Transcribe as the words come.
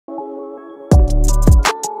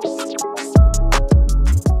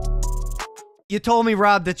you told me,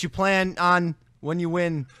 Rob, that you plan on, when you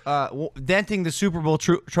win, denting the Super Bowl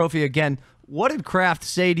trophy again. What did Kraft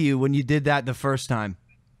say to you when you did that the first time?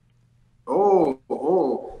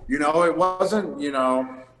 You know, it wasn't, you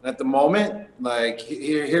know, at the moment, like,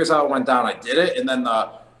 here's how it went down. I did it, and then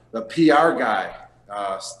the PR guy,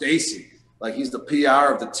 Stacy, like, he's the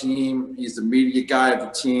PR of the team. He's the media guy of the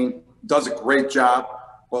team. Does a great job,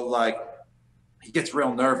 but, like, he gets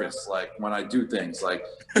real nervous, like, when I do things. Like,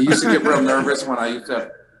 he used to get real nervous when I used to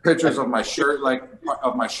have pictures of my shirt, like,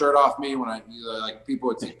 of my shirt off me, when I, like, people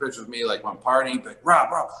would take pictures of me, like, when partying, like, Rob,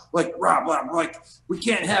 like, we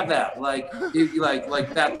can't have that, like,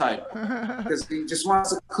 like that type, because he just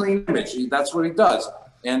wants a clean image. That's what he does.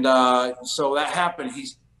 And so that happened.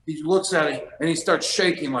 He looks at it and he starts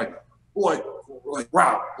shaking, like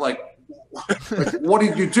Rob, like, what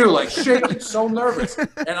did you do? Like, shaking, so nervous.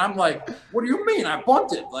 And I'm like, what do you mean? I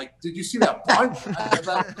bunted. Like, did you see that bunt?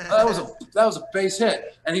 that was a base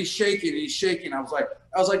hit. And he's shaking. I was like,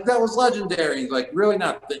 that was legendary. Like, really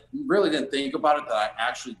didn't think about it, that I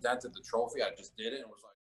actually dented the trophy. I just did it. And it was like,